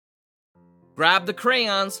grab the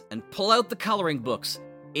crayons and pull out the coloring books.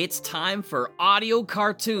 It's time for audio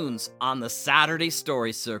cartoons on the Saturday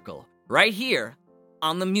Story Circle, right here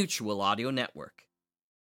on the Mutual Audio Network.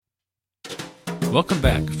 Welcome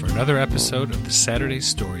back for another episode of the Saturday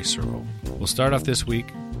Story Circle. We'll start off this week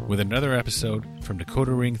with another episode from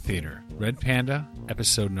Dakota Ring Theater, Red Panda,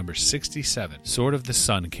 episode number 67, Sword of the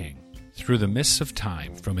Sun King. Through the mists of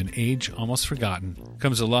time, from an age almost forgotten,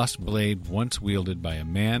 comes a lost blade once wielded by a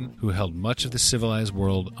man who held much of the civilized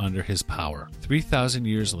world under his power. 3,000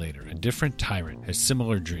 years later, a different tyrant has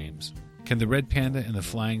similar dreams. Can the red panda and the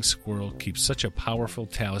flying squirrel keep such a powerful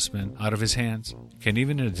talisman out of his hands? Can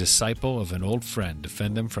even a disciple of an old friend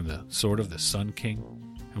defend them from the sword of the Sun King?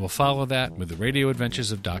 And we'll follow that with the radio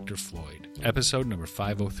adventures of Dr. Floyd, episode number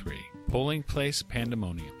 503, Polling Place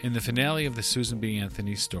Pandemonium. In the finale of the Susan B.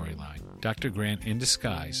 Anthony storyline, Dr. Grant, in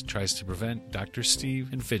disguise, tries to prevent Dr.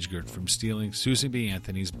 Steve and Fidgert from stealing Susan B.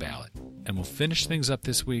 Anthony's ballot. And we'll finish things up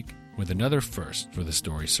this week with another first for the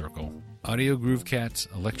Story Circle. Audio Groove Cats,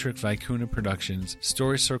 Electric Vicuna Productions,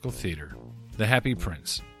 Story Circle Theater, The Happy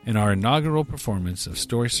Prince. In our inaugural performance of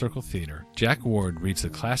Story Circle Theater, Jack Ward reads the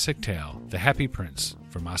classic tale, The Happy Prince,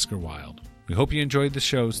 from Oscar Wilde. We hope you enjoyed the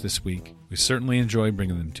shows this week. We certainly enjoy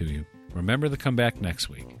bringing them to you. Remember to come back next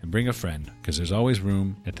week and bring a friend, because there's always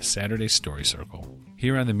room at the Saturday Story Circle,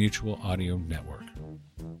 here on the Mutual Audio Network.